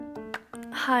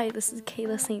Hi, this is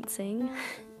Kayla St. Sing,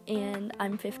 and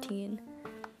I'm 15.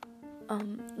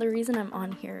 The reason I'm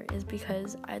on here is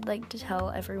because I'd like to tell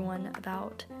everyone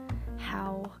about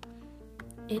how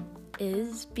it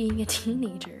is being a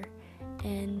teenager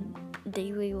and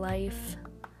daily life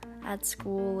at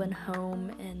school and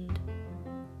home, and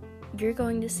you're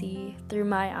going to see through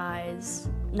my eyes,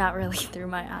 not really through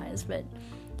my eyes, but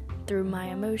through my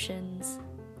emotions,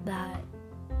 that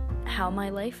how my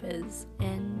life is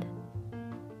and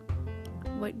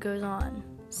what goes on.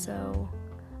 So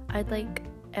I'd like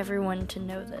everyone to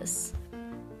know this.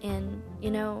 And,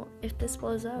 if this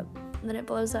blows up, then it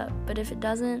blows up. But if it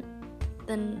doesn't,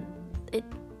 then it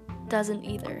doesn't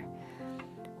either.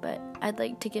 But I'd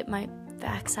like to get my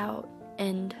facts out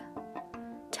and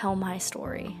tell my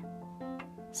story.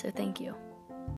 So thank you.